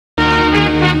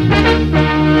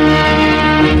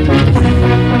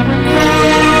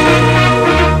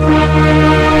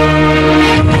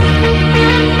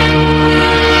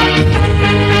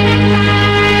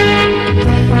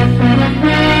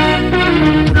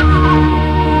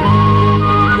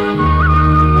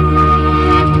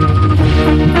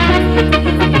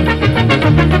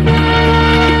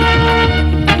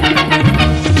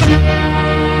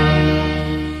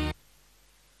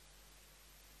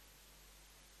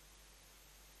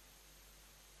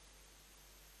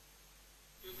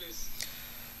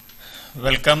I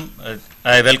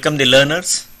welcome the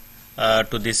learners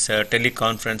to this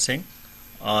teleconferencing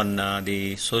on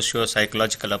the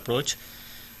socio-psychological approach,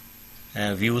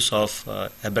 views of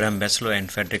Abraham Maslow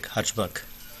and Frederick Hertzberg.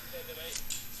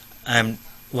 I am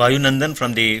Vayu Nandan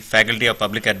from the Faculty of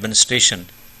Public Administration,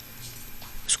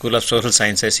 School of Social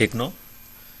Sciences, IGNOU,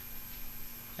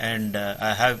 and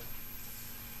I have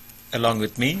along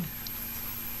with me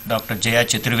Dr. Jaya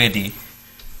Chaturvedi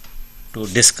to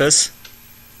discuss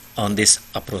on this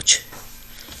approach.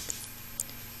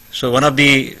 So one of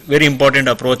the very important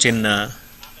approach in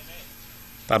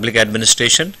public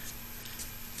administration,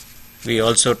 we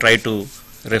also try to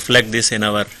reflect this in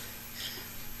our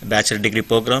bachelor degree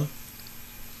program,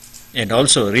 and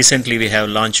also recently we have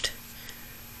launched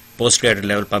postgraduate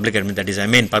level public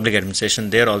administration, that is public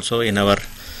administration, there also in our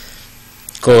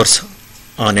course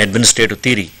on administrative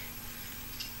theory.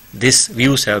 These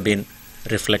views have been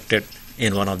reflected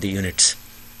in one of the units.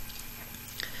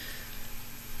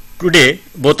 Today,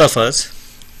 both of us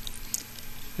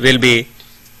will be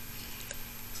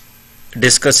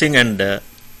discussing the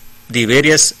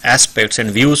various aspects and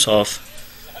views of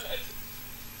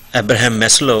Abraham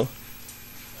Maslow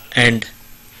and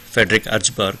Frederick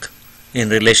Hertzberg in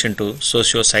relation to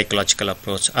socio-psychological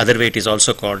approach. Other way it is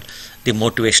also called the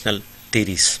motivational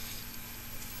theories.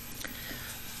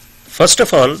 First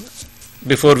of all,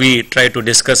 before we try to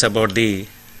discuss about the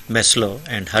Maslow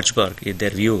and Hertzberg, their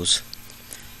views,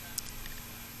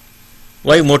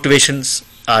 why motivations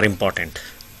are important?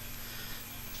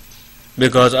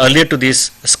 Because earlier to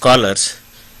these scholars,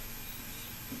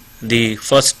 the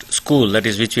first school, that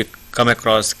is which we come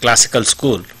across, classical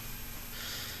school,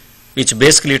 which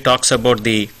basically talks about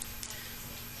the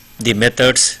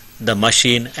methods, the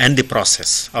machine and the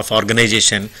process of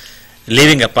organization,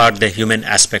 leaving apart the human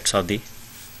aspects of the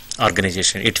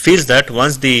organization. It feels that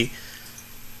once the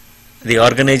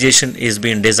organization is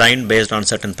being designed based on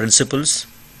certain principles,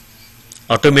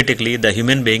 automatically the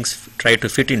human beings try to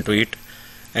fit into it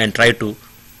and try to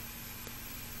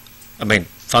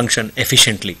function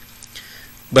efficiently.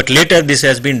 But later this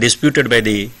has been disputed by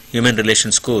the human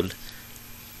relations school,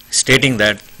 stating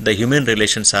that the human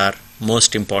relations are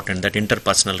most important, that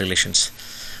interpersonal relations.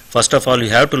 First of all you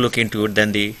have to look into it,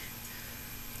 then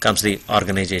comes the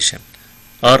organization,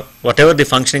 or whatever the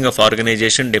functioning of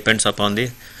organization depends upon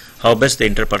how best the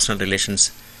interpersonal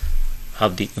relations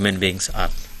of the human beings are.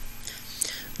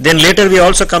 Then later we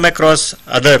also come across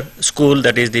other school,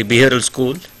 that is the behavioral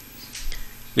school,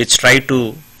 which try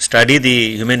to study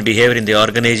the human behavior in the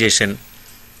organization,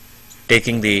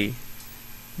 taking the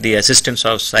assistance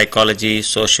of psychology,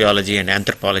 sociology and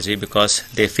anthropology, because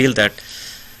they feel that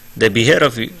the behavior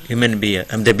of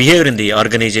the behavior in the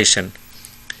organization,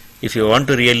 if you want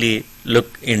to really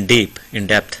look in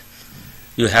depth,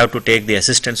 you have to take the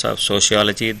assistance of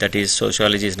sociology, that is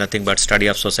sociology is nothing but study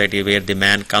of society where the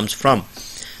man comes from,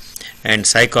 and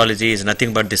psychology is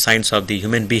nothing but the science of the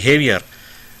human behavior,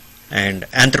 and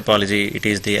anthropology, it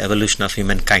is the evolution of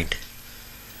humankind.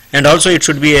 And also it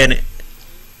should be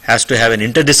has to have an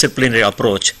interdisciplinary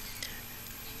approach,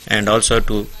 and also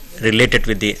to relate it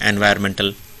with the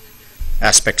environmental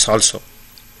aspects also.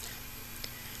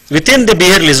 Within the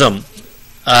behavioralism,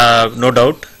 no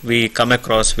doubt we come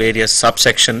across various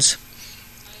subsections,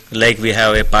 like we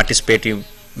have a participative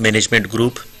management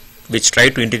group which try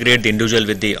to integrate the individual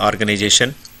with the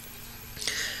organization.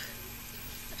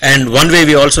 And one way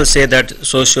we also say that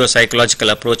socio-psychological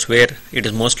approach, where it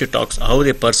is mostly talks how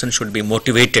the person should be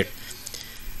motivated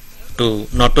to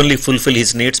not only fulfill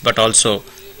his needs but also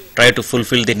try to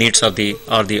fulfill the needs of the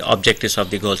objectives of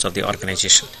the goals of the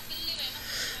organization.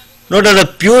 Note that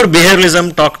the pure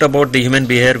behavioralism talked about the human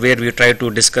behavior, where we try to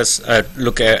discuss,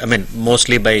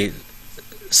 mostly by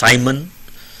Simon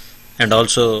and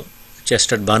also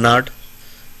Chester Barnard.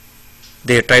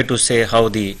 They try to say how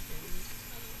the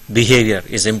behavior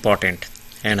is important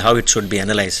and how it should be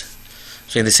analyzed.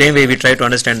 So in the same way we try to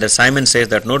understand that Simon says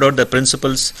that no doubt the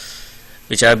principles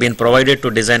which have been provided to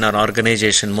design our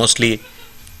organization mostly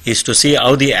is to see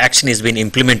how the action is being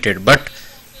implemented, but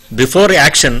before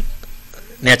action,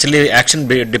 naturally action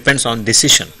depends on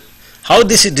decision. How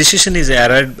this decision is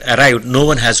arrived, no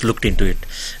one has looked into it.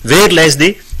 Where lies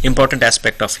the important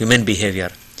aspect of human behavior?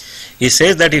 He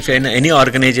says that if any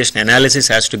organization analysis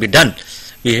has to be done,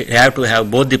 we have to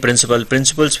have both the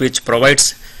principles which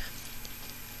provides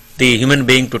the human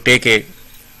being to take a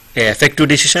effective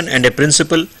decision, and a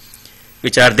principle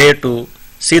which are there to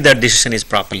see that decision is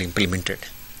properly implemented.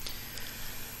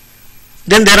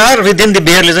 Then there are within the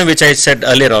behavioralism, which I said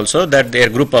earlier also, that their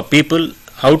group of people,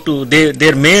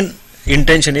 their main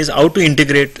intention is how to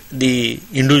integrate the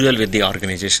individual with the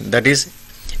organization. That is,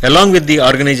 along with the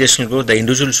organizational growth, the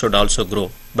individual should also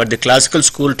grow. But the classical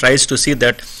school tries to see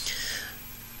that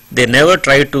they never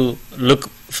try to look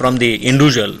from the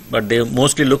individual, but they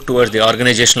mostly look towards the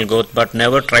organizational growth, but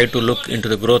never try to look into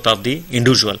the growth of the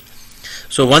individual.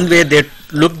 So one way they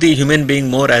look the human being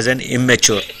more as an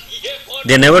immature.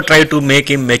 They never try to make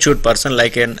him matured person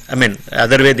like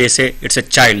other way they say it's a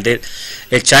child.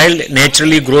 A child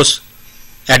naturally grows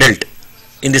adult.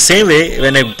 In the same way,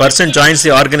 when a person joins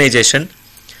the organization,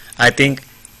 I think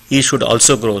he should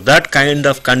also grow. That kind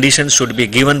of conditions should be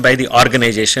given by the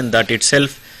organization that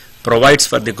itself provides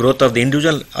for the growth of the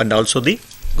individual and also the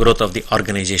growth of the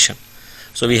organization.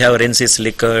 So we have Rensis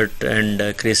Likert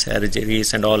and Chris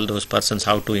Hargeris and all those persons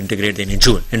how to integrate the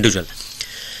individual.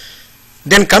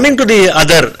 Then coming to the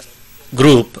other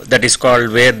group that is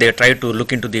called where they try to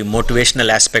look into the motivational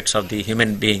aspects of the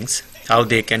human beings, how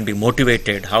they can be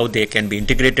motivated, how they can be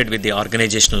integrated with the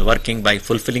organizational working by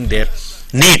fulfilling their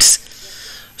needs.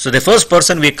 So the first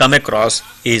person we come across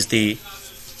is the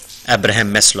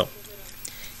Abraham Maslow.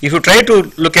 If you try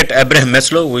to look at Abraham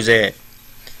Maslow, who is a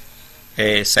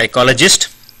psychologist,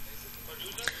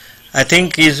 I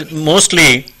think he is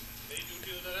mostly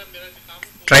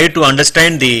try to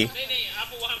understand the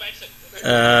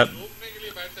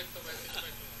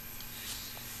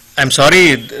I'm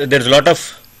sorry, there is a lot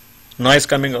of noise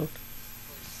coming out.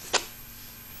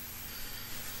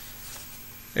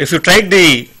 If you try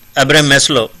the Abraham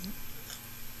Maslow,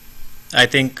 I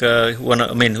think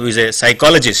who is a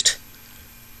psychologist.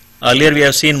 Earlier we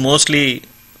have seen mostly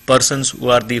persons who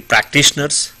are the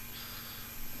practitioners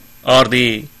or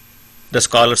the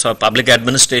scholars of public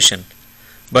administration.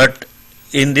 But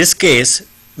in this case,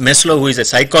 Maslow, who is a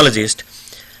psychologist,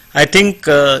 I think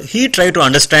he tried to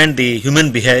understand the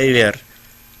human behavior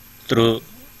through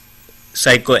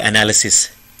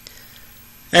psychoanalysis.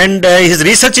 And his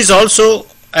research is also,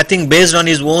 I think, based on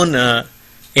his own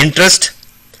interest.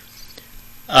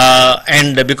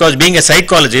 And because being a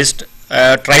psychologist,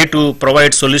 try to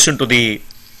provide solution to the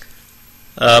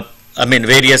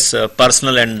various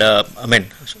personal and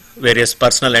various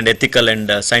personal and ethical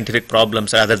and scientific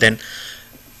problems rather than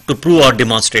to prove or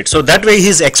demonstrate. So that way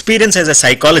his experience as a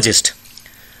psychologist,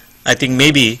 I think,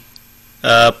 maybe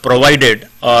provided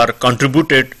or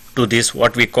contributed to this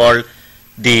what we call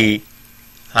the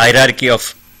hierarchy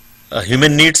of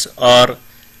human needs, or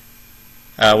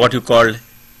what you call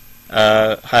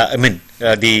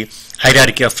the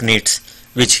hierarchy of needs,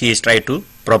 which he is trying to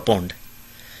propound.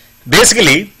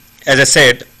 Basically, as I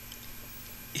said,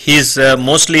 his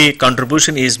mostly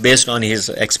contribution is based on his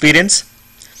experience.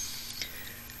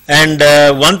 And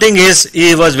one thing is,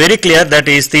 he was very clear that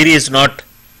his theory is not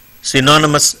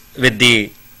synonymous with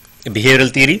the behavioral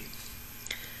theory,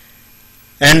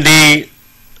 and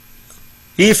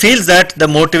he feels that the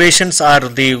motivations are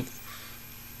the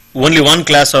only one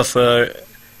class of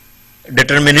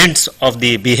determinants of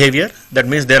the behavior. That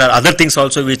means there are other things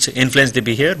also which influence the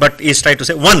behavior, but he is trying to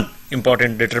say one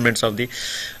important determinants of the.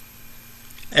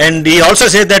 And he also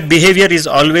says that behavior is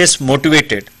always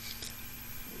motivated.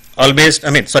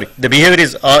 The behavior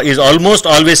is almost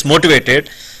always motivated,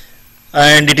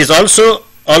 and it is also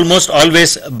almost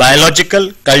always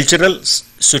biological, cultural,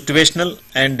 situational,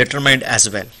 and determined as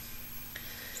well.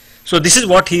 So this is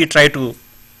what he tried to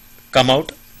come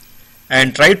out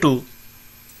and try to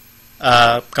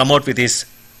come out with his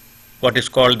what is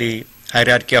called the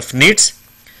hierarchy of needs.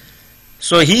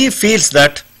 So he feels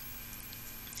that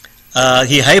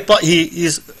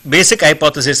his basic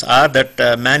hypotheses are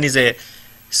that man is a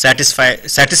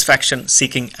satisfaction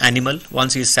seeking animal.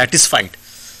 Once he is satisfied,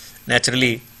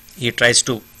 naturally he tries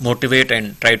to motivate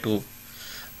and try to,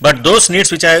 but those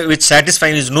needs which satisfy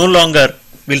him is no longer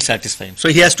will satisfy him. So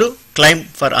he has to climb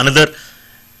for another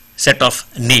set of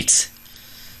needs.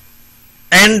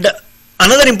 And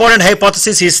another important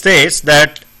hypothesis is this,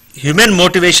 that human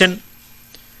motivation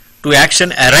to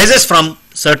action arises from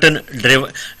certain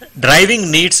driving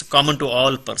needs common to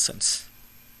all persons.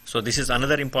 So this is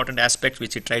another important aspect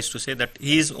which he tries to say, that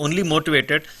he is only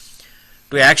motivated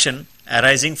to action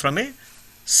arising from a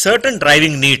certain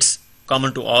driving needs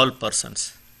common to all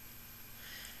persons.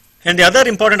 And the other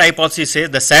important hypothesis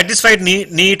says the satisfied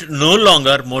need no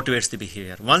longer motivates the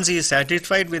behavior. Once he is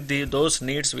satisfied with those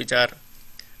needs which are,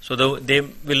 so they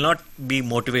will not be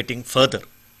motivating further.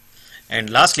 And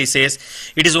lastly says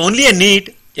it is only a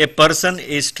need a person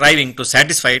is striving to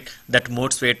satisfy that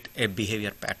motivate a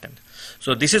behavior pattern.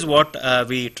 So this is what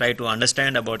we try to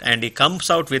understand about, and he comes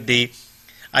out with the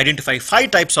identify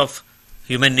 5 types of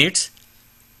human needs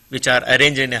which are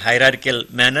arranged in a hierarchical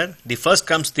manner. The first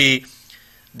comes the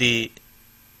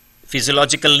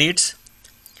physiological needs.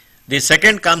 The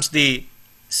second comes the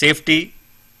safety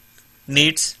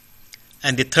needs,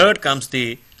 and the third comes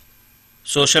the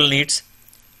social needs,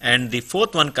 and the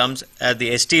fourth one comes as the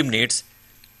esteem needs,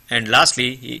 and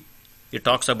lastly he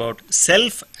talks about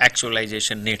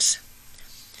self-actualization needs.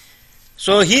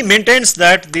 So he maintains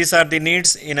that these are the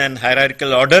needs in an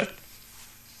hierarchical order,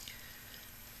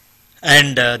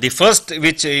 and the first,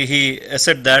 which he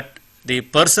said that the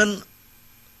person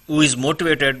who is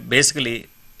motivated, basically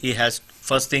he has,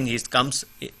 first thing he comes,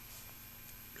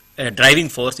 a driving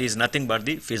force is nothing but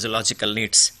the physiological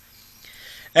needs,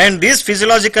 and these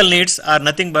physiological needs are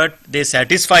nothing but they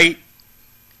satisfy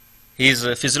his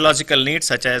physiological needs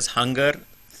such as hunger,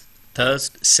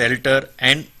 thirst, shelter,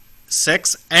 and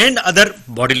sex, and other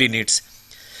bodily needs.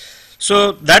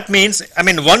 So that means, I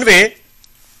mean, one way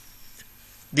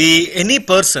any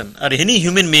person or any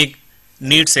human being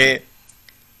needs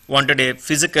wanted a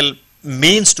physical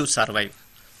means to survive.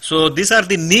 So these are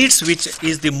the needs which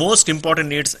is the most important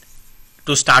needs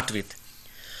to start with.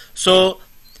 So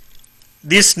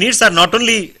these needs are not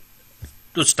only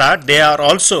to start, they are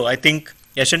also, I think,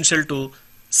 essential to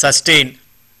sustain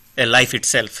a life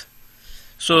itself.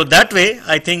 So that way,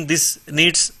 I think this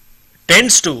needs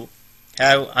tends to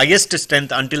have highest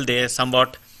strength until they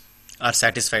somewhat are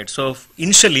satisfied. So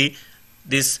initially,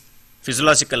 these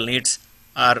physiological needs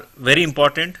are very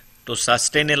important to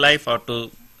sustain a life or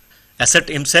to assert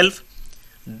himself,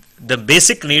 the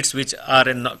basic needs which are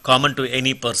common to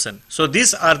any person. So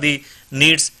these are the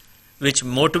needs which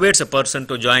motivates a person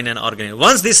to join an organization.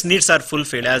 Once these needs are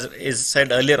fulfilled, as is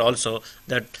said earlier also,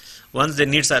 that once the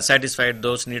needs are satisfied,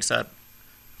 those needs are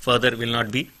further will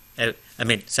not be,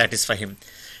 satisfy him.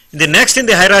 In the next in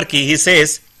the hierarchy, he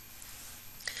says,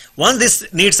 once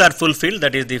these needs are fulfilled,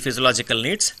 that is the physiological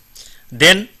needs,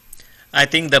 then I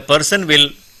think the person will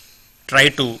try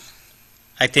to,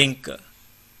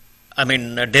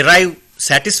 derive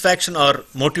satisfaction or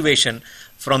motivation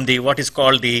from the what is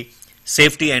called the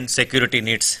safety and security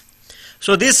needs.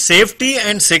 So this safety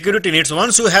and security needs,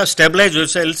 once you have stabilized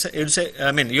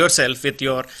yourself with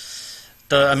your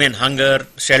hunger,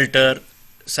 shelter,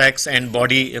 sex, and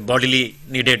bodily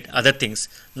needed other things,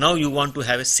 now you want to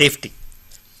have a safety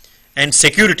and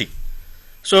security.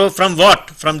 So from what?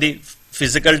 From the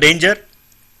physical danger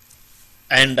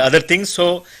and other things.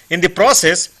 So in the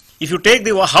process, if you take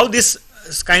how this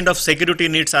kind of security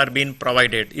needs are being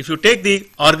provided, if you take the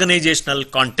organizational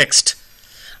context,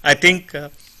 I think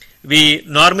we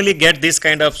normally get this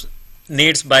kind of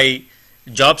needs by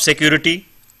job security,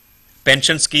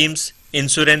 pension schemes,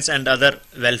 insurance, and other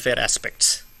welfare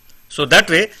aspects. So that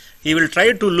way he will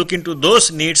try to look into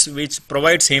those needs which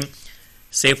provides him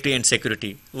safety and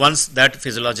security once that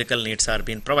physiological needs are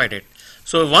being provided.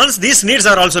 So once these needs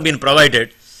are also being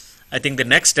provided, I think the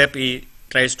next step he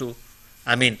tries to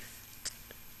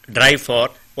drive for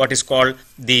what is called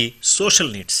the social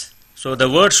needs. So the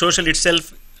word social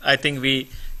itself, I think we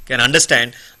can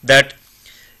understand that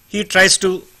he tries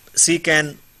to seek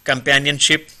an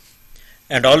companionship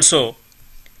and also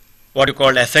what you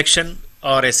call affection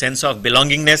or a sense of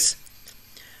belongingness,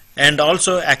 and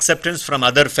also acceptance from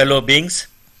other fellow beings.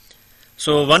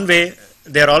 So one way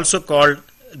they are also called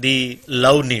the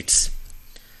love needs,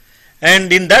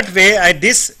 and in that way I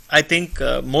think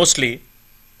mostly,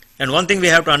 and one thing we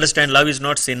have to understand, love is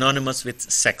not synonymous with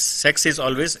sex. Sex is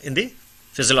always in the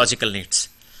physiological needs.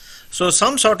 So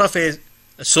some sort of a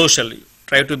social,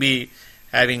 try to be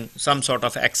having some sort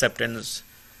of acceptance,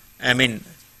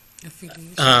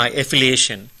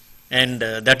 affiliation, and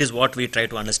that is what we try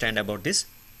to understand about this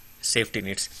safety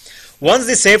needs. Once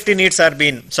the safety needs are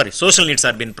social needs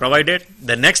are being provided,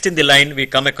 the next in the line we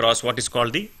come across what is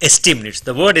called the esteem needs.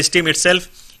 The word esteem itself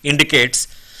indicates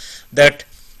that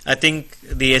I think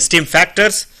the esteem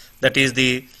factors, that is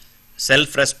the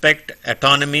self-respect,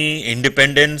 autonomy,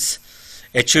 independence,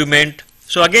 achievement.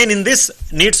 So again in this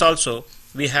needs also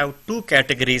we have two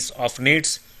categories of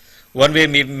needs. One way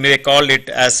we may call it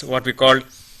as what we call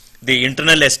the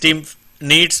internal esteem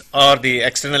needs or the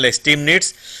external esteem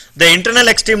needs. The internal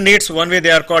esteem needs, one way they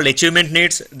are called achievement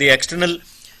needs. The external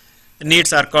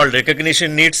needs are called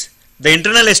recognition needs. The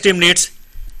internal esteem needs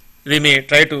we may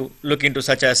try to look into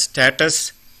such as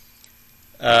status,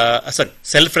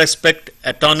 self-respect,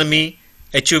 autonomy,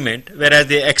 achievement, whereas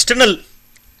the external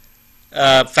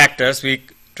factors we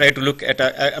try to look at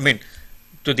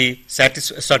to the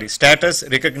status,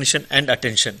 recognition, and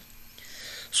attention.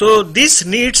 So these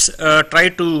needs try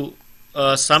to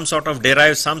some sort of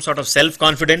derive some sort of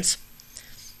self-confidence,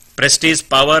 prestige,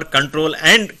 power, control,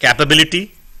 and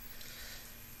capability,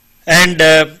 and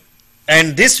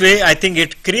this way I think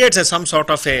it creates some sort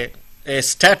of a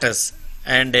status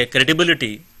and a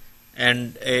credibility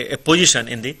and a position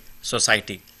in the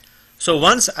society. So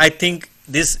once I think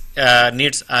these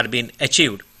needs are being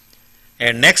achieved,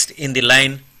 and next in the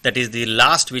line, that is the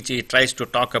last, which he tries to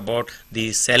talk about,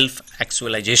 the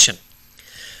self-actualization.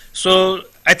 So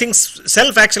I think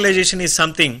self-actualization is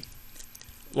something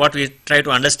what we try to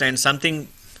understand,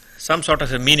 some sort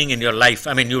of a meaning in your life.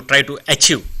 I mean, you try to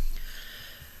achieve.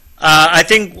 I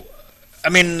think,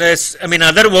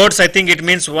 other words, I think it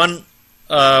means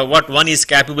what one is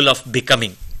capable of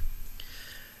becoming.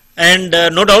 And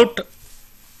no doubt,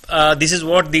 this is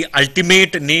what the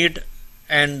ultimate need.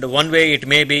 And one way it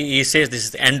may be, he says this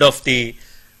is the end of the,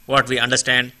 what we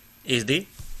understand is the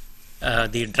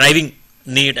driving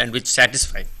need and which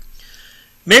satisfy.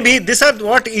 Maybe these are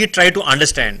what he tried to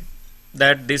understand,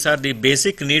 that these are the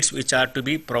basic needs which are to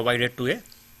be provided to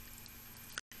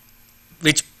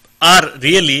which are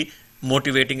really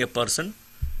motivating a person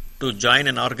to join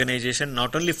an organization,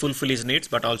 not only fulfill his needs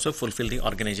but also fulfill the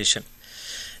organization.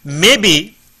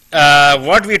 Maybe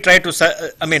what we try to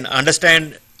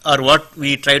understand, or what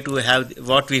we try to have,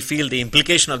 what we feel the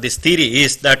implication of this theory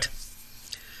is that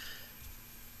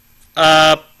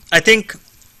I think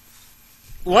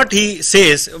what he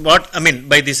says,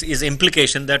 by this is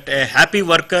implication that a happy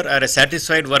worker or a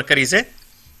satisfied worker is a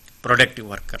productive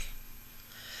worker.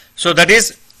 So that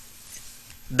is,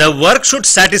 the work should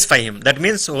satisfy him. That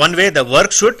means one way the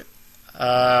work should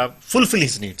fulfill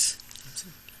his needs.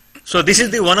 So this is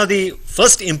the one of the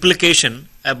first implication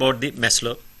about the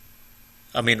Maslow,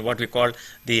 what we call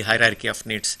the hierarchy of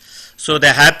needs. So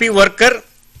the happy worker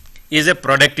is a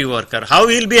productive worker. How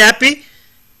he will be happy?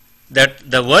 That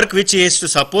the work which he is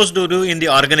supposed to do in the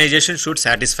organization should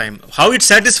satisfy him. How it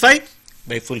satisfy?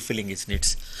 By fulfilling his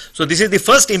needs. So this is the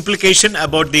first implication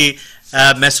about the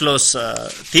Maslow's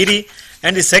theory.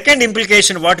 And the second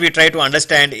implication what we try to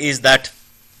understand is that,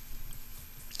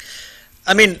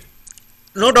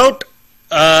 no doubt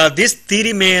this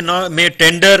theory may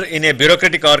tender in a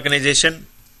bureaucratic organization,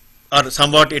 or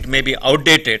somewhat it may be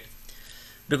outdated,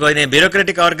 because in a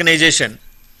bureaucratic organization,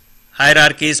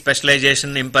 hierarchy,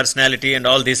 specialization, impersonality and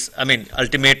all this,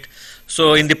 ultimate.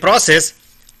 So in the process,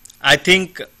 I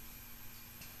think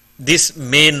this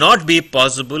may not be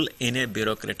possible in a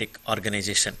bureaucratic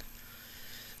organization.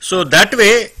 So that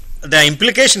way, the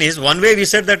implication is, one way we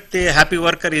said that the happy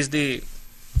worker is the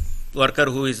worker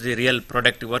who is the real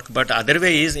productive worker, but other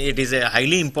way is, it is a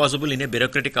highly impossible in a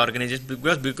bureaucratic organization,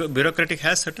 because bureaucratic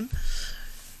has certain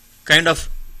kind of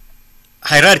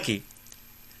hierarchy,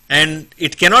 and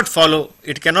it cannot follow,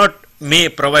 may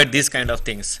provide these kind of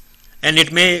things. And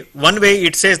it may, one way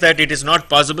it says that it is not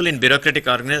possible in bureaucratic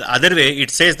organization, other way it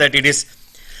says that it is,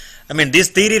 this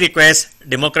theory requires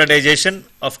democratization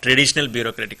of traditional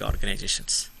bureaucratic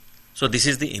organizations. So this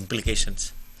is the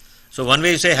implications. So one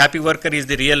way you say happy worker is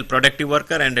the real productive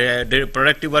worker, and the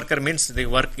productive worker means the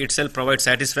work itself provides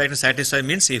satisfaction. Satisfy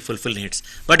means he fulfill needs.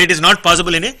 But it is not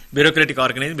possible in a bureaucratic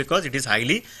organization, because it is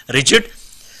highly rigid,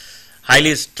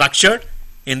 highly structured.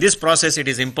 In this process, it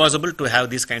is impossible to have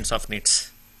these kinds of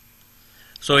needs.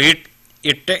 So the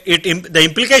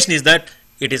implication is that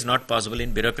it is not possible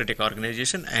in bureaucratic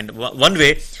organization, and one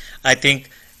way I think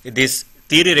this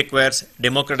theory requires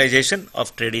democratization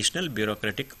of traditional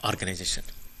bureaucratic organization.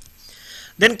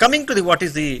 Then coming to what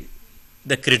is the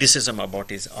criticism about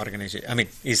his organization,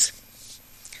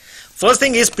 first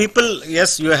thing is, people,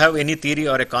 yes, you have any theory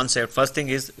or a concept, first thing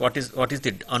is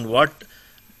on what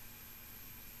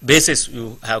basis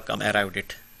you have arrived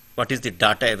it, what is the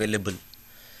data available,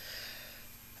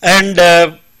 and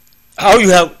how you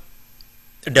have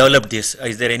developed this.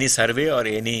 Is there any survey or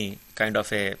any kind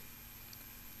of a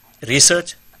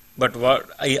research? But what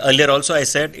earlier also I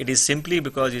said, it is simply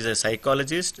because he is a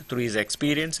psychologist, through his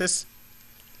experiences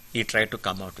he tried to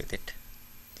come out with it.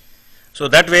 So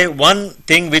that way, one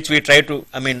thing which we try to,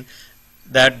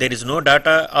 that there is no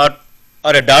data,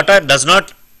 or a data does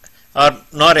not, or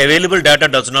nor available data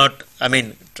does not,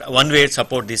 one way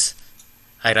support this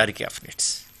hierarchy of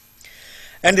needs.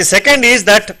 And the second is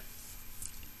that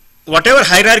whatever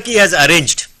hierarchy has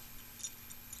arranged,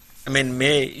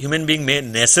 human being may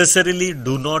necessarily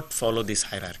do not follow this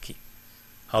hierarchy.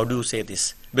 How do you say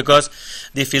this? Because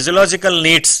the physiological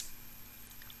needs,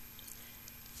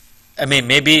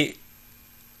 maybe,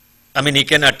 he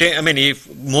can attain,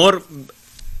 if more,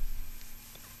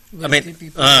 he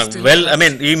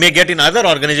may get in other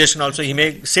organization also, he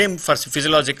may, same for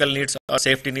physiological needs or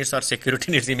safety needs or security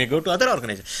needs, he may go to other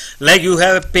organizations. Like you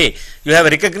have a pay, you have a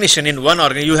recognition in one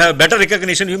organization, you have better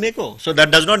recognition, you may go. So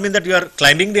that does not mean that you are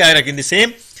climbing the hierarchy in the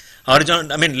same horizon,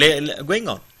 going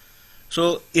on.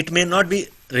 So it may not be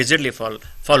rigidly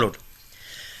followed.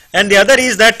 And the other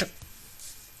is that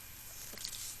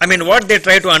I mean, what they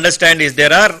try to understand is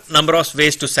there are number of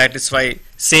ways to satisfy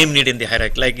same need in the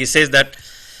hierarchy. Like he says that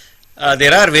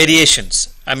there are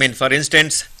variations. I mean, for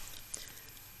instance,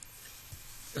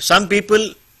 some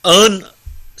people earn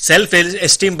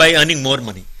self-esteem by earning more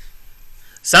money.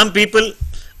 Some people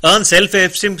earn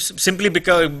self-esteem simply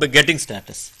because by getting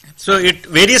status. So it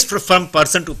varies from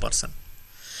person to person.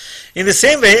 In the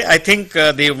same way, I think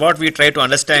what we try to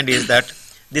understand is that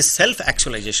this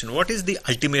self-actualization, what is the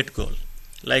ultimate goal?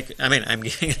 Like, I mean, I'm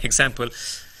giving an example.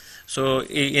 So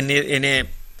in a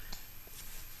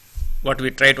what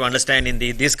we try to understand in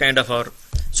this kind of our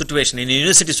situation, in a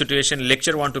university situation,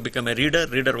 lecturer want to become a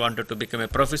reader wanted to become a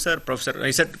professor, I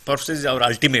said professor is our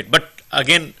ultimate, but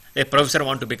again a professor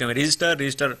want to become a registrar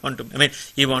want to, I mean,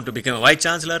 he want to become a vice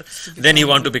chancellor, then he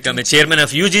want to become a chairman of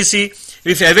UGC,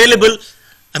 if available.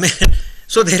 I mean,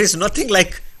 so there is nothing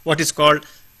like what is called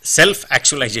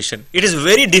self-actualization. It is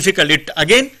very difficult. It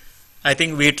again, I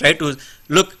think we try to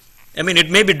look, I mean,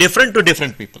 it may be different to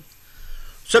different people.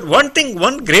 So one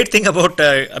great thing about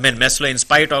Maslow, in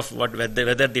spite of whether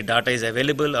the data is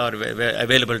available or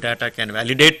available data can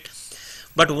validate,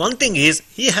 but one thing is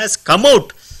he has come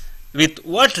out with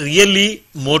what really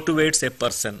motivates a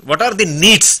person. What are the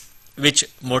needs which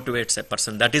motivates a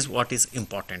person? That is what is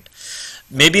important.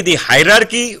 Maybe the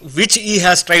hierarchy which he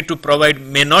has tried to provide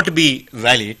may not be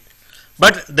valid,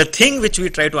 but the thing which we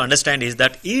try to understand is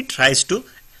that he tries to,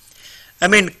 I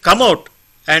mean, come out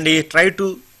and he try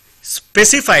to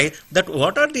specify that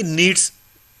what are the needs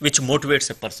which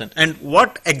motivates a person and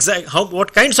what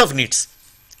kinds of needs.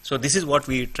 So this is what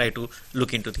we try to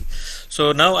look into.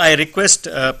 So now I request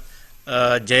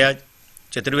Jaya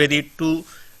Chaturvedi to,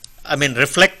 I mean,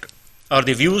 reflect or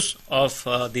the views of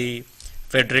the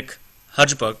Federick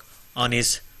Hertzberg on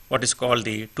his what is called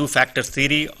the two-factor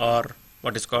theory or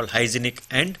what is called hygienic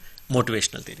and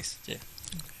motivational theories. Jaya.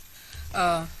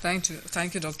 Thank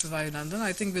you, Dr. Vayunandan.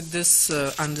 I think with this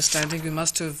understanding, we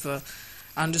must have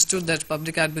understood that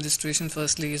public administration,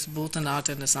 firstly, is both an art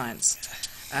and a science.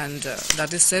 And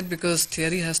that is said because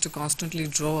theory has to constantly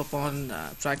draw upon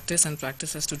practice, and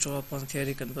practice has to draw upon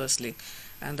theory conversely.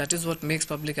 And that is what makes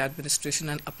public administration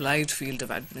an applied field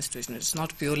of administration. It's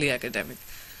not purely academic.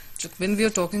 So when we are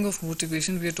talking of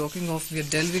motivation, we are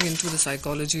delving into the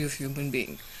psychology of human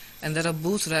being. And there are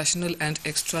both rational and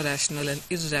extra-rational and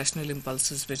irrational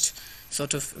impulses which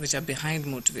are behind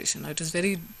motivation. Now, it is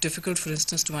very difficult, for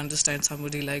instance, to understand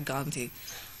somebody like Gandhi,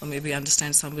 or maybe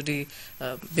understand somebody,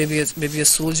 maybe a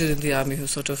soldier in the army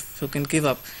who can give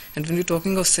up. And when we're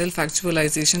talking of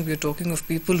self-actualization, we're talking of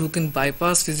people who can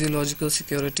bypass physiological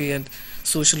security and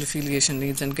social affiliation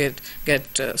needs and get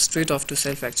straight off to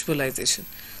self-actualization.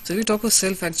 So we talk of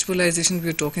self-actualization,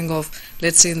 we're talking of,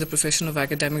 let's say in the profession of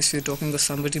academics, we're talking of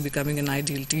somebody becoming an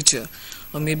ideal teacher,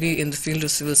 or maybe in the field of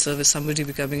civil service, somebody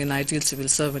becoming an ideal civil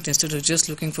servant instead of just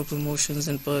looking for promotions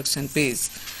and perks and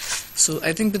pays. So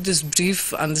I think with this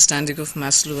brief understanding of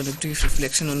Maslow and a brief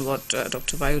reflection on what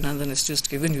Dr. Vayunandan has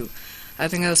just given you, I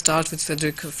think I'll start with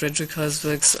Frederick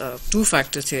Hertzberg's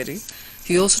two-factor theory.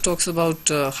 He also talks about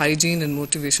hygiene and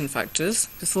motivation factors.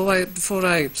 Before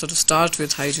I sort of start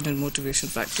with hygiene and motivation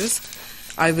factors,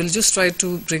 I will just try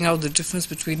to bring out the difference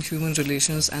between human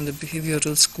relations and the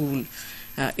behavioral school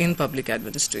in public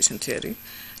administration theory.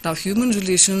 Now, human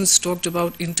relations talked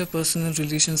about interpersonal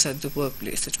relations at the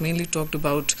workplace. It mainly talked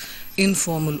about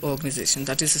informal organization.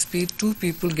 That is, if two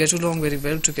people get along very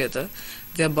well together,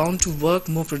 they are bound to work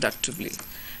more productively.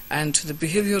 And the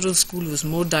behavioral school was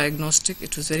more diagnostic,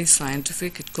 it was very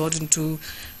scientific, it got into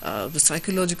the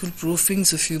psychological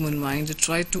proofings of human mind. It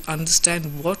tried to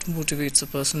understand what motivates a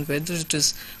person, whether it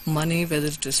is money, whether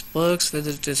it is perks,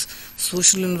 whether it is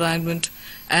social environment.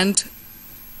 And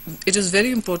it is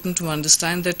very important to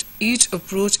understand that each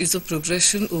approach is a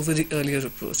progression over the earlier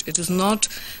approach. It is not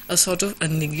a sort of a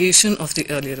negation of the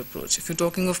earlier approach. If you're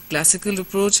talking of classical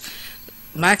approach,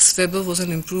 Max Weber was an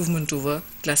improvement over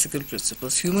classical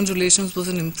principles. Human relations was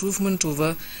an improvement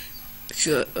over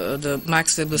the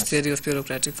Max Weber's theory of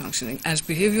bureaucratic functioning. And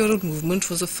behavioral movement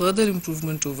was a further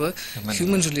improvement over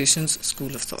human relations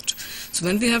school of thought. So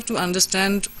when we have to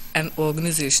understand an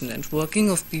organization and working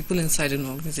of people inside an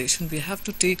organization, we have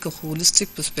to take a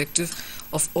holistic perspective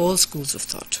of all schools of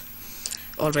thought.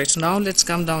 Alright, now let's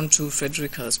come down to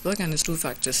Frederick Hertzberg and his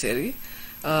two-factor theory.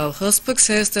 Hertzberg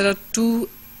says there are two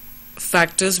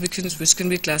factors which can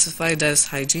be classified as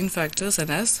hygiene factors and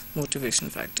as motivation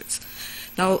factors.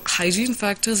 Now, hygiene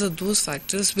factors are those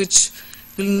factors which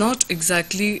will not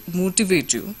exactly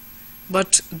motivate you,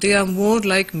 but they are more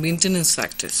like maintenance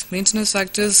factors. Maintenance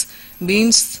factors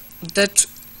means that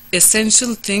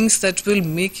essential things that will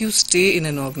make you stay in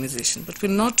an organization, but will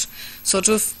not sort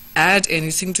of add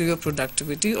anything to your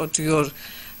productivity or to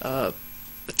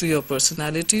your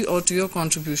personality or to your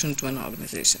contribution to an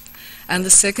organization. And the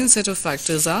second set of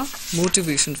factors are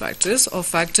motivation factors, or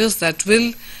factors that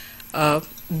will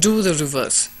do the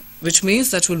reverse, which means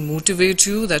that will motivate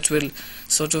you, that will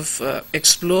sort of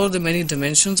explore the many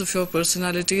dimensions of your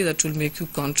personality, that will make you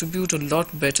contribute a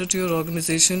lot better to your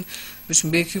organization, which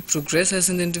make you progress as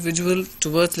an individual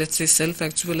towards, let's say,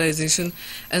 self-actualization,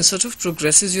 and sort of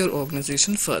progresses your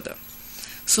organization further.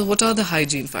 So what are the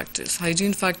hygiene factors?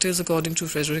 Hygiene factors, according to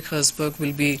Frederick Herzberg,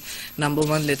 will be number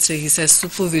one. Let's say he says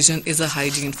supervision is a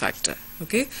hygiene factor.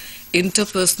 Okay,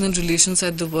 interpersonal relations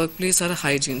at the workplace are a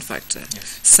hygiene factor.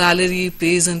 Yes. Salary,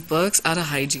 pays and perks are a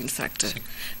hygiene factor.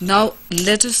 Now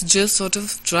let us just sort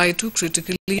of try to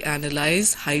critically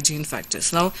analyze hygiene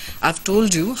factors. Now I've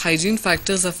told you hygiene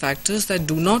factors are factors that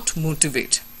do not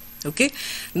motivate. Okay,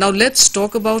 now let's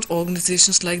talk about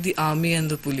organizations like the army and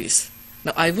the police.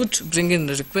 Now, I would bring in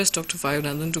a request Dr.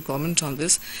 Vaidyanathan to comment on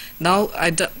this. Now,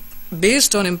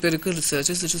 based on empirical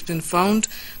researches, it has been found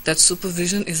that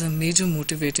supervision is a major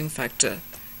motivating factor.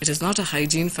 It is not a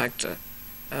hygiene factor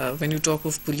when you talk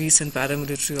of police and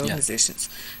paramilitary organizations.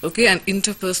 Yeah. Okay, and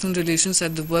interpersonal relations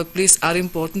at the workplace are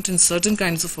important in certain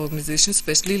kinds of organizations,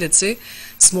 especially, let's say,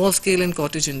 small scale and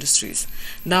cottage industries.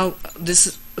 Now,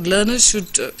 this learners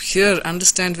should here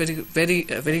understand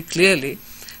very clearly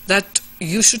that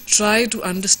you should try to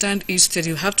understand each theory.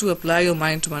 You have to apply your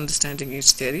mind to understanding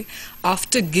each theory.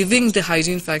 After giving the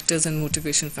hygiene factors and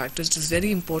motivation factors, it is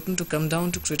very important to come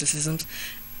down to criticisms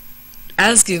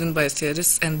as given by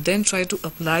theorists and then try to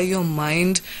apply your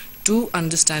mind to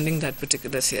understanding that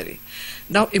particular theory.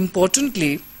 Now,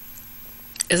 importantly,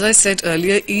 as I said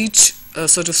earlier, each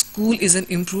sort of school is an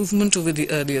improvement over the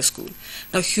earlier school.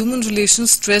 Now, human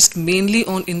relations stressed mainly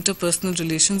on interpersonal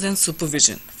relations and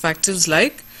supervision. Factors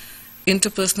like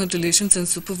interpersonal relations and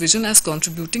supervision as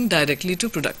contributing directly to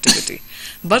productivity.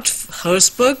 But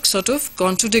Herzberg sort of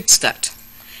contradicts that.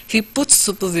 He puts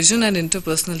supervision and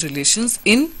interpersonal relations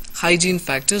in hygiene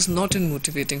factors, not in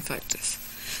motivating factors.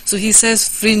 So he says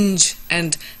fringe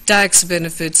and tax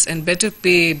benefits and better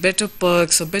pay, better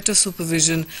perks or better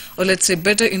supervision, or let's say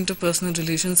better interpersonal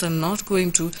relations are not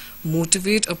going to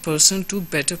motivate a person to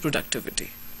better productivity.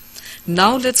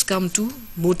 Now let's come to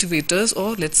motivators,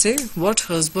 or let's say what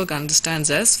Herzberg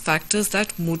understands as factors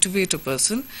that motivate a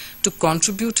person to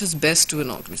contribute his best to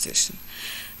an organization.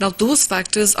 Now those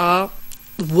factors are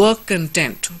work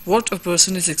content, what a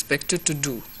person is expected to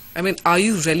do. I mean, are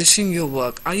you relishing your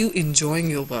work? Are you enjoying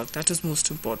your work? That is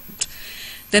most important.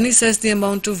 Then he says the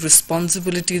amount of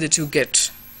responsibility that you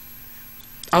get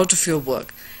out of your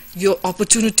work, your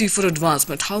opportunity for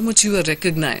advancement, how much you are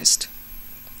recognized.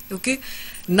 Okay?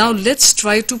 Now let's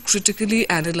try to critically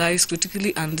analyze,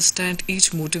 critically understand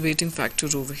each motivating factor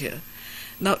over here.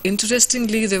 Now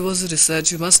interestingly, there was a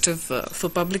research, you must have, for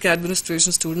public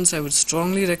administration students, I would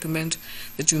strongly recommend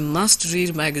that you must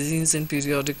read magazines and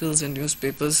periodicals and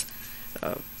newspapers.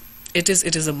 It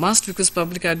is a must, because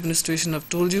public administration, I've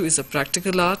told you, is a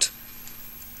practical art,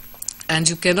 and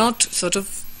you cannot sort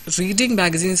of, reading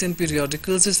magazines and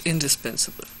periodicals is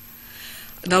indispensable.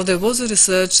 Now there was a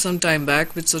research some time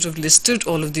back which sort of listed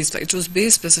all of these. It was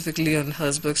based specifically on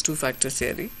Herzberg's two-factor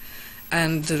theory,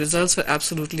 and the results were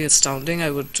absolutely astounding. I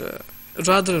would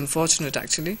rather unfortunate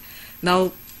actually.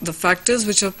 Now the factors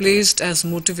which are placed as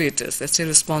motivators, let's say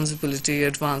responsibility,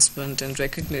 advancement and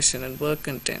recognition and work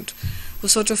content, were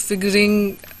sort of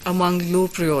figuring among low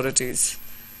priorities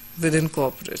within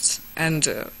corporates, and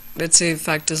let's say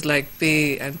factors like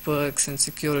pay and perks and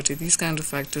security, these kind of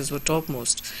factors were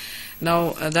topmost.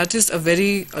 Now that is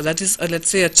let's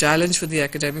say a challenge for the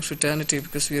academic fraternity,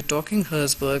 because we are talking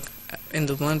Herzberg in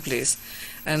the one place,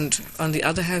 and on the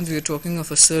other hand we are talking of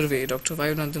a survey. Dr.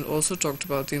 Vaidyanathan also talked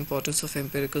about the importance of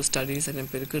empirical studies and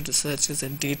empirical researches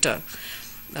and data.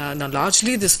 Now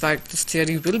largely this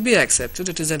theory will be accepted.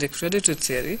 It is an accredited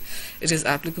theory. It is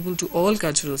applicable to all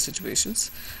cultural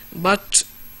situations, but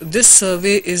this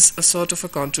survey is a sort of a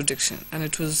contradiction, and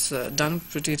it was done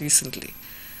pretty recently.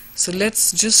 So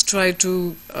let's just try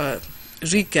to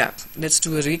recap. Let's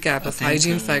do a recap of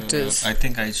hygiene factors. I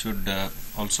think I should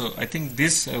also. I think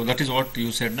this that is what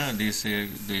you said. Na, this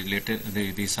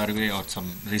the survey or some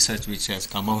research which has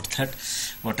come out that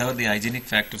whatever the hygienic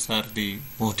factors are the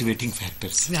motivating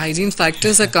factors. The hygiene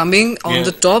factors are coming on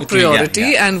the top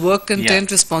priority, and work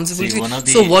content, responsibility.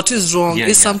 See, so what is wrong?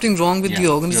 Is something wrong with the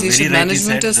organization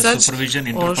management as such? Supervision,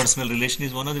 interpersonal relation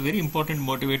is one of the very important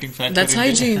motivating factors. That's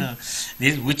hygiene.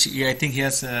 Which I think he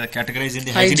has categorized in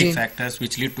the hygienic factors,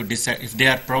 which lead to if they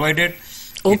are provided,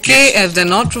 okay. If they're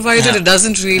not provided, it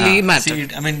doesn't really matter. See,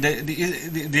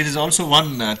 there is also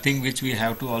one thing which we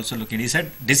have to also look in. He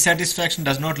said dissatisfaction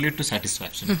does not lead to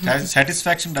satisfaction.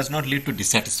 Satisfaction does not lead to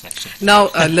dissatisfaction. Now,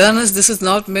 learners, this is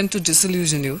not meant to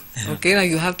disillusion you. Okay, now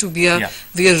you have to be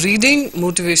we are reading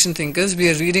motivation thinkers, we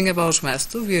are reading about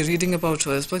Maslow, we are reading about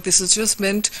Federick. This is just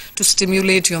meant to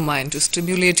stimulate your mind, to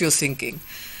stimulate your thinking.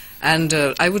 And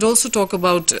I would also talk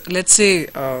about, let's say,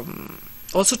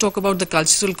 also talk about the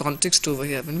cultural context over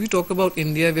here. When we talk about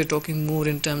India, we're talking more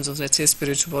in terms of, let's say,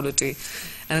 spirituality.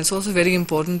 And it's also very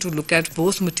important to look at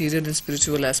both material and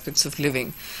spiritual aspects of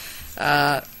living.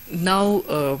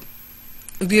 Now,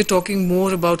 we are talking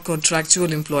more about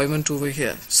contractual employment over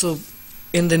here. So,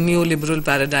 in the neoliberal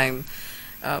paradigm,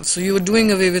 so you are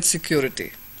doing away with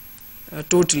security,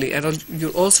 totally. And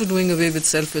you're also doing away with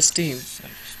self-esteem.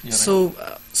 So,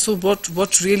 so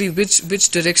what really,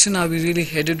 which direction are we really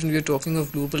headed when we're talking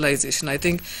of globalization? I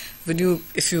think when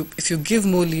if you give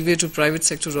more leeway to private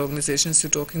sector organizations, you're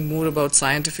talking more about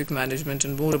scientific management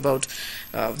and more about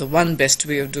the one best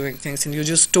way of doing things, and you're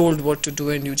just told what to do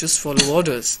and you just follow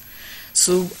orders.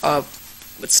 So,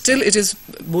 but still, it is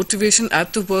motivation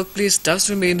at the workplace does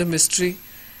remain a mystery.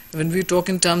 When we talk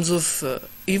in terms of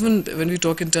even when we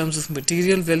talk in terms of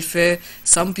material welfare,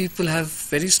 some people have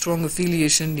very strong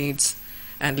affiliation needs,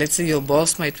 and let's say your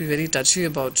boss might be very touchy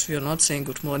about you're not saying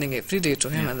good morning every day to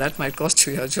him, and that might cost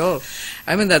you your job.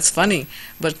 I mean, that's funny,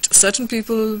 but certain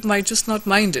people might just not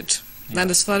mind it.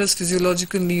 And as far as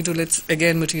physiological need, or let's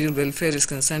again material welfare is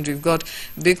concerned, we've got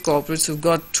big corporates who've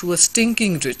got to a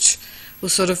stinking rich, who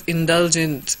sort of indulge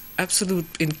in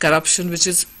in corruption, which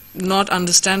is not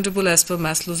understandable as per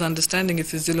Maslow's understanding.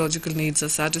 If physiological needs are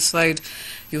satisfied,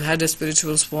 you had a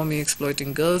spiritual swarming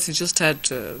exploiting girls. You just had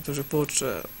the report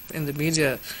in the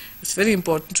media. It's very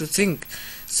important to think.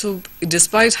 So,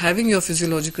 despite having your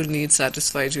physiological needs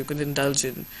satisfied, you can indulge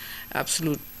in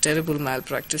absolute terrible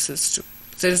malpractices too.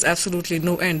 There is absolutely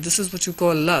no end. This is what you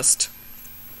call lust.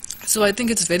 So, I think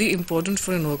it's very important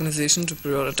for an organization to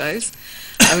prioritize.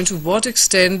 I mean, to what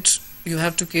extent you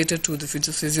have to cater to the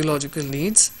physiological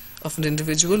needs of an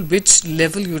individual. Which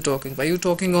level you're talking? Are you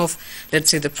talking of,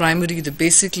 let's say, the primary, the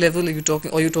basic level? Are you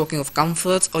talking of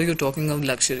comforts, or you're talking of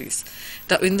luxuries?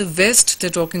 Now, in the West,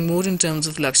 they're talking more in terms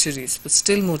of luxuries, but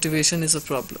still motivation is a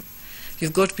problem.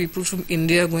 You've got people from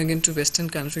India going into Western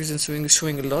countries and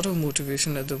showing a lot of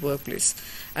motivation at the workplace,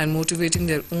 and motivating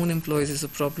their own employees is a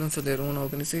problem for their own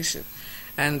organization.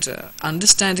 And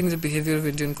understanding the behavior of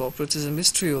Indian corporates is a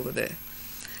mystery over there.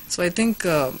 So I think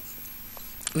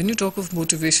when you talk of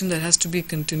motivation, there has to be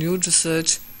continued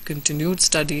research, continued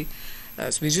study.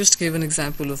 As we just gave an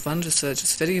example of one research,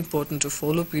 it's very important to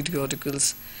follow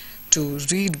periodicals, to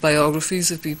read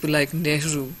biographies of people like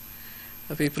Nehru,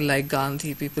 people like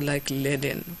Gandhi, people like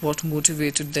Lenin, what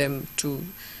motivated them to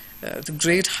the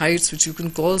great heights which you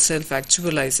can call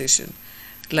self-actualization.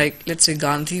 Like, let's say,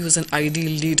 Gandhi was an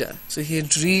ideal leader, so he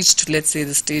had reached, let's say,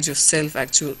 the stage of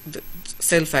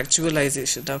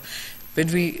self-actualization. Now, when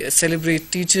we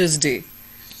celebrate Teachers' Day,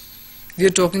 we are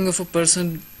talking of a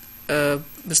person,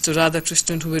 Mr.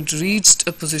 Radhakrishnan, who had reached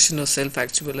a position of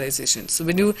self-actualization. So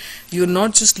when you're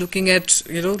not just looking at,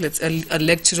 a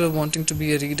lecturer wanting to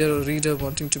be a reader, or a reader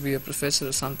wanting to be a professor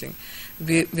or something.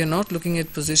 We're not looking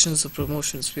at positions or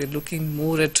promotions. We're looking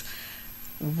more at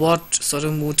what sort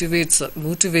of motivates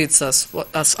us,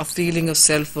 a feeling of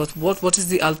self-worth. What is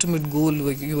the ultimate goal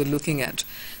you are looking at?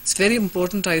 It's very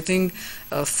important, I think,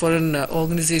 for an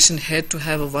organization head to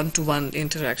have a one-to-one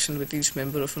interaction with each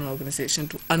member of an organization,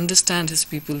 to understand his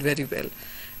people very well.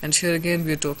 And here again,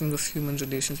 we are talking of human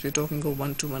relations. We're talking of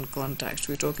one-to-one contact.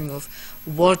 We're talking of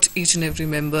what each and every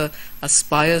member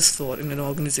aspires for in an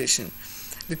organization.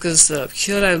 Because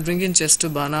here I'll bring in Chester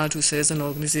Barnard, who says an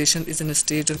organization is in a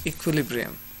state of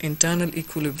equilibrium, internal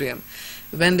equilibrium,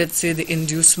 when, let's say, the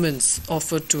inducements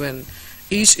offered to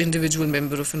each individual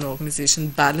member of an organization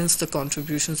balance the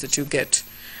contributions that you get.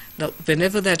 Now,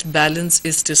 whenever that balance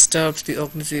is disturbed, the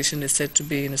organization is said to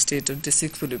be in a state of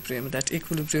disequilibrium. That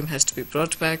equilibrium has to be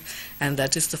brought back, and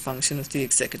that is the function of the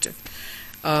executive.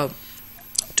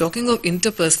 Talking of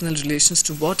interpersonal relations,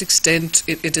 to what extent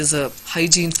it is a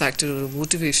hygiene factor or a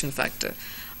motivation factor,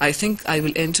 I think I'll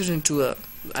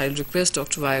request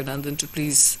Dr. Vayanandan to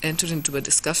please enter into a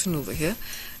discussion over here.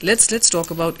 Let's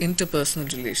talk about interpersonal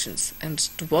relations, and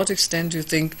to what extent do you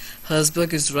think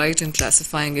Herzberg is right in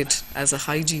classifying it as a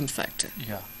hygiene factor?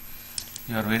 Yeah,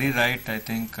 you are very right. I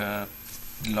think a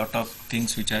lot of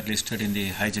things which are listed in the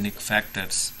hygienic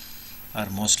factors are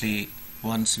mostly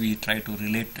once we try to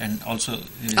relate and also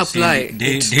apply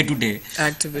day to day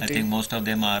activity, I think most of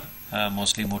them are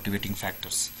mostly motivating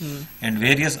factors. And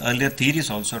various earlier theories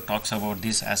also talks about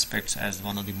these aspects as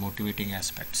one of the motivating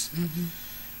aspects.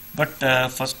 But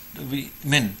first,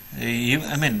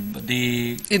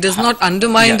 it does not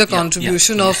undermine the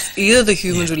contribution of either the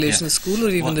human relations school or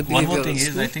even the behavioral school. One more thing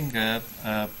is, I think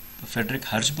Frederick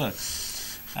Hertzberg,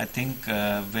 I think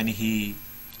when he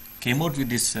came out with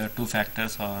these two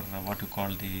factors, or what you call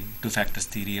the two factors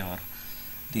theory, or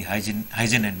the hygiene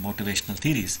and motivational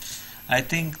theories, I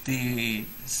think the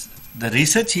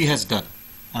research he has done,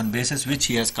 on basis which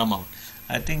he has come out,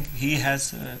 I think he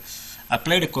has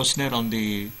applied a questionnaire on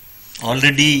the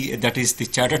already, that is the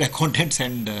chartered accountants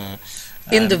and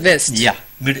in the West,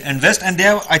 mid and West, and they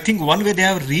have, I think one way they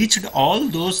have reached all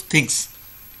those things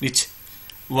which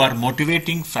were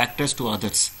motivating factors to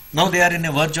others. Now they are in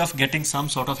a verge of getting some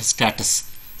sort of status,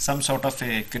 some sort of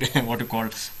a what you call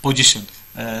position,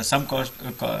 some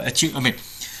achieve.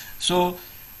 So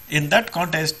in that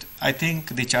context, I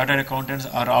think the chartered accountants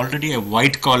are already a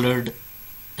white-collared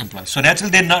employees. So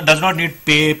naturally, they does not need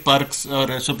pay, perks,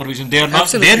 or supervision. They are not.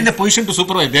 They are in a position to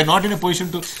supervise. They are not in a position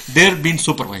to. They are being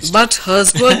supervised. But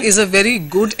Hertzberg is a very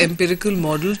good empirical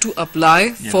model to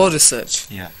apply for research.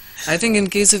 I think in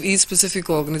case of each specific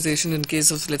organization, in case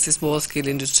of, let's say, small-scale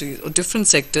industries or different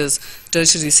sectors,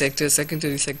 tertiary sectors,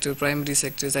 secondary sector, primary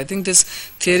sectors, I think this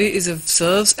theory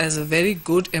serves as a very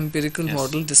good empirical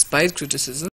model, despite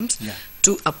criticisms,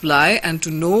 to apply and to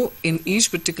know in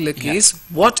each particular case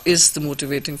what is the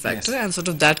motivating factor, and sort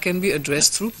of that can be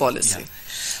addressed through policy.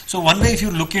 So one way, if you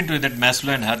look into that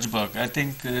Maslow and Hertzberg, I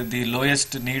think the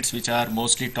lowest needs which are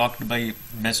mostly talked by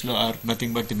Maslow are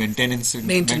nothing but the maintenance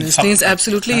needs.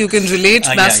 Absolutely, you can relate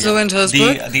Maslow and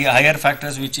Hertzberg. The higher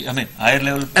factors, which higher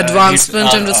level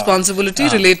advancement and responsibility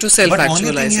relate to self-actualization.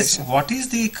 But only thing is, what is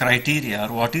the criteria,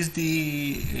 or what is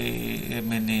the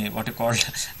what you call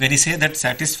when you say that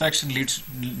satisfaction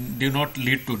do not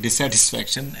lead to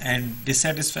dissatisfaction, and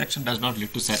dissatisfaction does not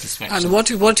lead to satisfaction. And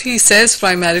what he says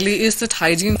primarily is that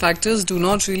hygiene factors do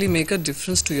not really make a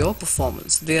difference to your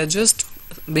performance. They are just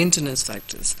maintenance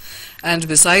factors. And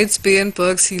besides pay and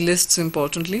perks, he lists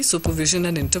importantly supervision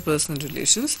and interpersonal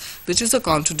relations, which is a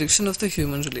contradiction of the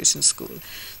human relations school.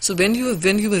 So when you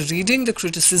were reading the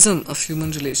criticism of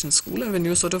human relations school, and when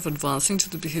you're sort of advancing to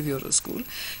the behavioral school,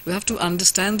 you have to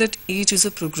understand that each is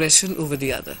a progression over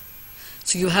the other.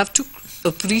 So you have to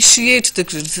appreciate the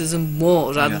criticism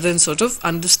more rather than sort of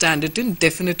understand it in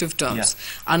definitive terms.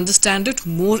 Understand it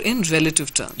more in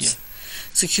relative terms.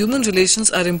 So human relations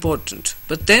are important,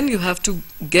 but then you have to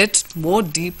get more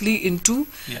deeply into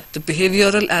the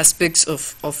behavioral aspects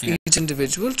of each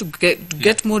individual to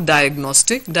get more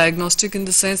diagnostic in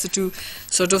the sense that you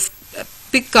sort of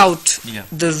pick out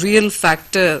the real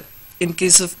factor in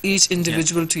case of each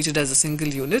individual treated as a single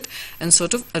unit, and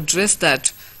sort of address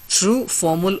that through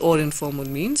formal or informal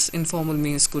means. Informal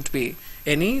means could be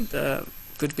any,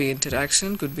 could be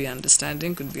interaction, could be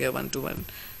understanding, could be a one-to-one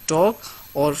talk,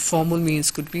 or formal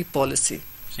means could be policy.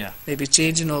 Maybe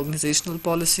change in organizational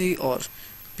policy, or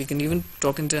we can even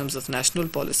talk in terms of national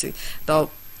policy.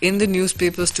 Now, in the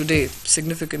newspapers today,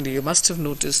 significantly, you must have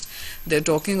noticed, they're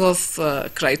talking of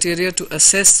criteria to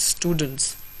assess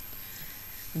students.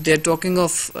 They're talking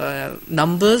of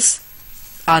numbers.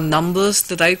 Are numbers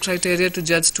the right criteria to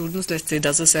judge students? Let's say,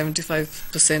 does a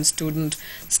 75% student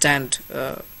stand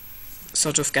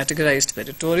sort of categorized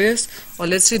meritorious? Or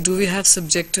let's say, do we have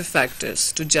subjective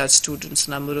factors to judge students,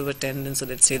 number of attendance, or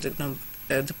let's say the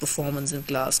performance in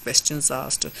class, questions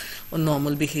asked, or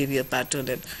normal behavior pattern,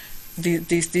 and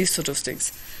these sort of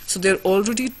things. So they're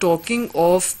already thinking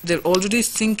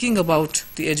about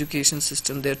the education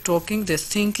system. They're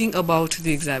thinking about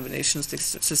the examination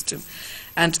system.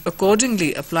 And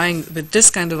accordingly, applying with this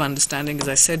kind of understanding, as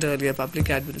I said earlier, public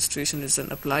administration is an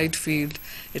applied field.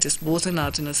 It is both an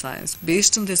art and a science.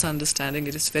 Based on this understanding,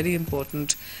 it is very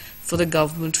important for the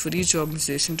government, for each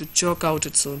organization to chalk out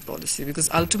its own policy, because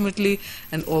ultimately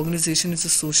an organization is a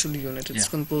social unit. It's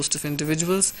composed of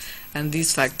individuals, and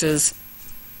these factors,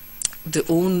 the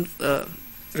own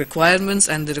requirements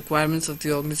and the requirements of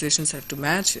the organizations have to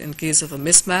match. In case of a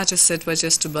mismatch, as said by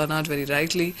Chester Barnard very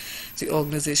rightly, the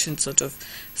organization sort of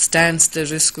stands the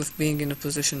risk of being in a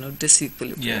position of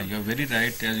disequilibrium. You're very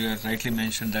right, as you have rightly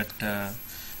mentioned, that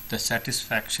the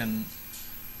satisfaction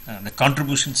the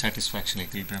contribution satisfaction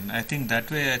equilibrium. I think that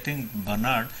way, I think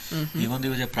Bernard, even though he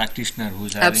was a practitioner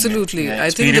who's having absolutely, I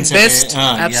think the best,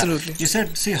 absolutely. Yeah. He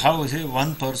said, see how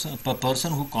one person, per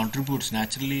person who contributes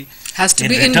naturally has to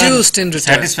be induced in return.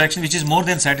 Satisfaction, which is more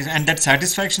than satisfaction, and that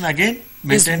satisfaction again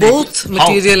is both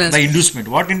material and by inducement.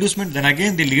 What inducement? Then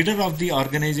again, the leader of the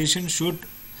organization should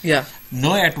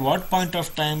know at what point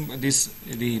of time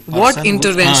the what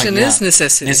intervention is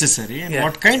necessary and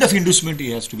what kind of inducement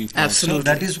he has to be provided. Absolutely. So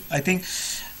that is, I think,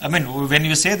 I mean, when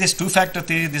you say this two-factor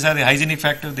theory, these are the hygienic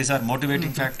factors, these are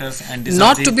motivating factors, and these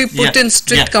not are to be put in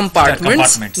strict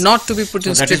compartments. Not to be put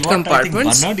in strict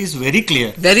compartments. Bernard is very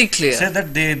clear. Very clear. Say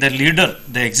that the leader,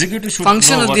 the executive should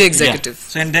function know of the executive.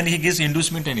 So and then he gives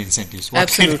inducement and incentives.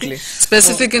 Absolutely.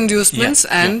 Specific inducements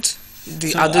and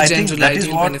the other general that is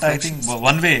what benefactions. I think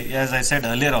one way, as I said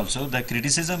earlier also, the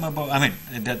criticism about, I mean,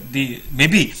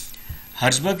 maybe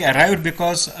Hertzberg arrived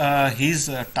because his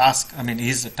task, I mean,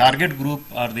 his target group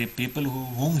are the people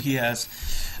whom he has,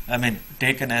 I mean,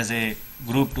 taken as a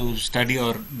group to study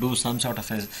or do some sort of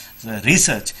a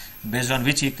research based on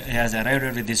which he has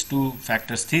arrived with this two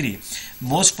factors theory.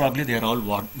 Most probably they are all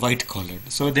white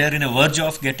collared. So they are in a verge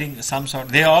of getting some sort,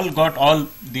 they all got all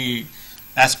the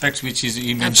aspects which is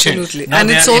he mentioned. Absolutely. Now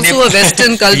and it's also a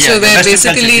Western culture where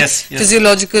Western basically culture,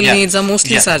 physiological needs are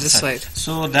mostly satisfied.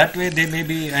 So that way they may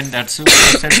be, and that's what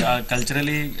I said,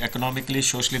 culturally, economically,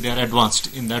 socially they are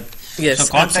advanced in that. So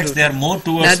context they are more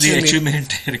towards the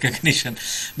achievement recognition.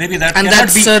 Maybe that and cannot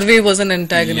that be, survey was an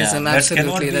antagonism.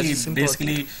 Absolutely, that is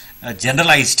basically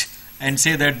generalized and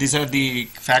say that these are the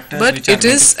factors. But which it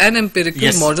is an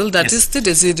empirical model. That is the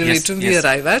desideratum we Yes.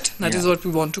 arrive at. That is what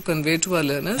we want to convey to our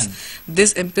learners.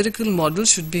 This empirical model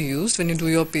should be used when you do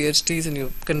your PhDs and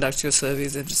you conduct your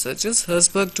surveys and researches.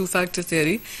 Hertzberg two-factor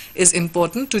theory is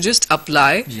important to just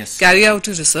apply, carry out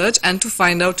a research, and to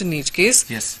find out in each case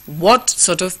what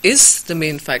sort of is the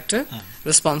main factor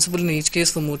responsible in each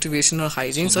case for motivation or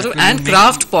hygiene, and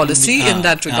craft policy in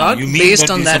that regard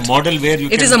based on that. It's a model where you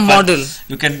it is a model.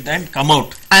 You can then come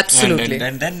out. Absolutely.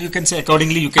 And then you can say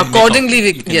accordingly you can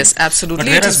yes, absolutely.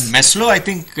 But whereas Maslow, I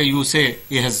think you say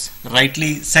he has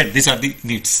rightly said these are the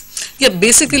needs. Yeah,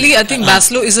 basically I think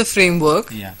Maslow is a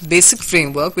framework, basic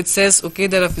framework which says okay,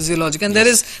 there are physiological, and there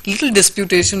is little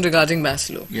disputation regarding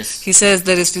Maslow. He says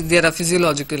there are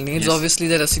physiological needs, obviously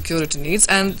there are security needs,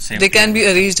 and they can be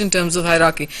arranged in terms of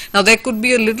hierarchy. Now there could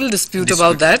be a little dispute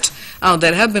about that.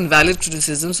 There have been valid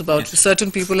criticisms about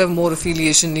certain people have more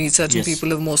affiliation needs, certain people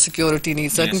have more security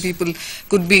needs, certain people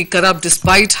could be corrupt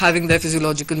despite having their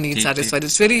physiological needs satisfied.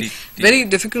 It's very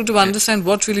difficult to understand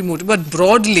what really motivates. But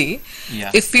broadly,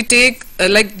 if we take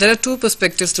like there are two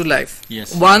perspectives to life.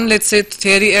 One, let's say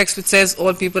theory X, which says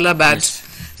all people are bad,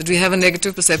 that we have a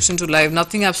negative perception to life,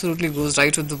 nothing absolutely goes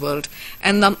right with the world,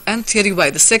 and theory Y,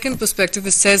 the second perspective,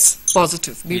 is says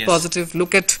positive, be positive,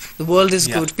 look at the world is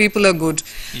good, people are good.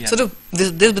 Sort of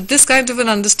this kind of an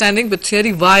understanding, but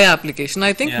theory Y application,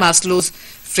 I think Maslow's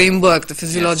framework, the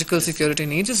physiological security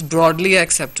needs, is broadly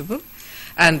acceptable.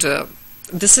 And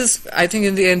this is, I think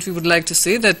in the end we would like to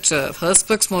say that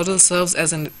Hertzberg's model serves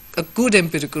as a good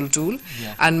empirical tool,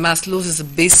 and Maslow's is a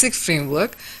basic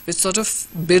framework which sort of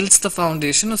builds the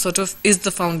foundation, or sort of is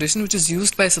the foundation which is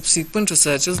used by subsequent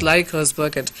researchers like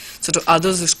Hertzberg and sort of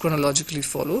others which chronologically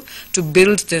follow to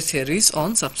build their theories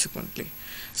on subsequently.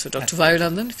 So Dr.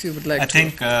 Vayunandan, if you would like to... I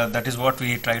think that is what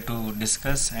we try to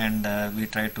discuss, and we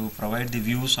try to provide the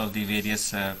views of the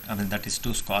various, I mean that is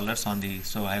two scholars on the,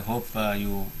 so I hope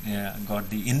you got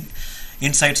the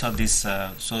insights of this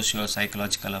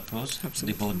socio-psychological approach,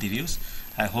 both the views.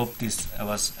 I hope this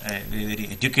was very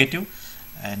educative,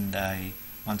 and I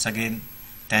once again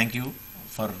thank you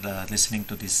for listening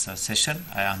to this session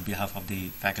on behalf of the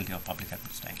Faculty of Public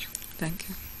Administration. Thank you. Thank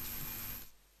you.